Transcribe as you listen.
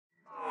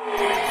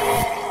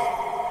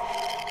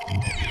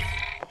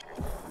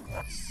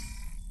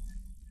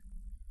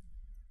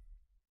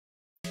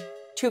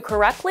To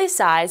correctly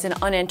size an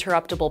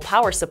uninterruptible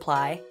power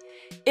supply,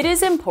 it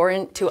is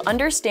important to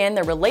understand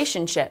the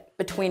relationship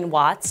between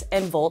watts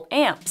and volt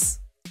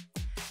amps.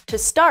 To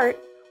start,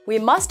 we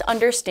must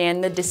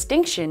understand the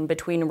distinction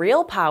between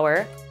real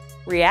power,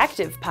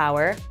 reactive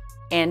power,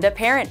 and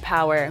apparent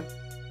power.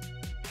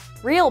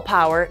 Real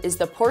power is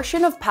the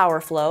portion of power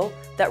flow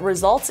that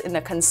results in the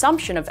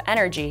consumption of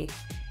energy,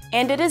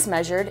 and it is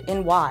measured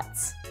in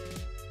watts.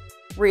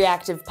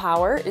 Reactive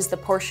power is the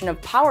portion of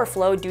power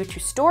flow due to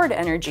stored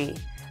energy,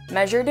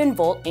 measured in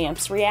volt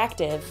amps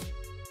reactive.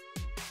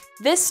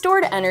 This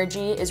stored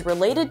energy is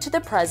related to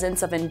the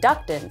presence of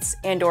inductance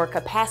and/or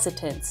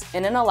capacitance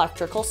in an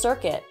electrical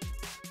circuit.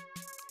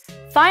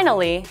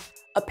 Finally,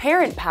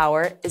 apparent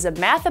power is a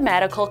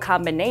mathematical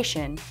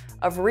combination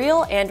of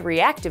real and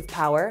reactive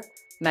power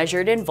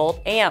measured in volt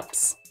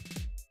amps.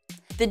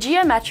 The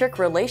geometric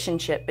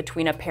relationship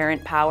between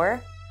apparent power,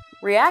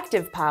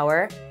 reactive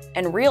power,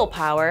 and real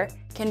power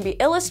can be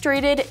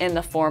illustrated in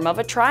the form of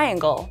a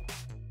triangle.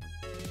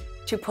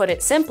 To put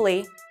it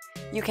simply,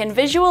 you can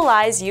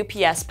visualize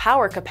UPS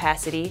power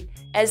capacity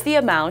as the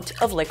amount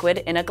of liquid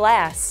in a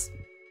glass.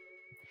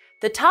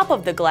 The top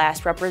of the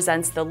glass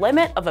represents the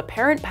limit of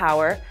apparent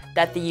power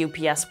that the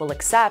UPS will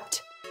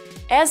accept,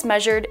 as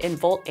measured in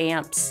volt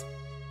amps.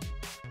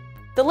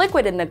 The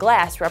liquid in the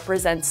glass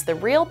represents the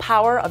real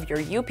power of your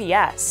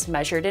UPS,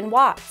 measured in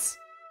watts.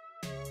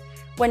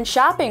 When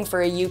shopping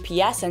for a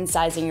UPS and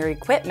sizing your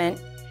equipment,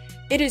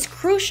 it is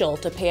crucial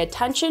to pay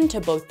attention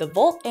to both the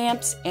volt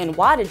amps and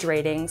wattage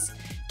ratings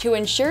to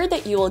ensure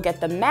that you will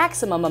get the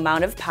maximum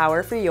amount of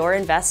power for your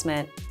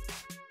investment.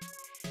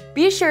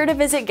 Be sure to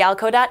visit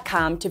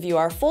Galco.com to view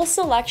our full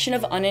selection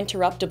of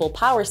uninterruptible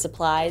power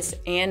supplies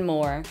and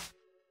more.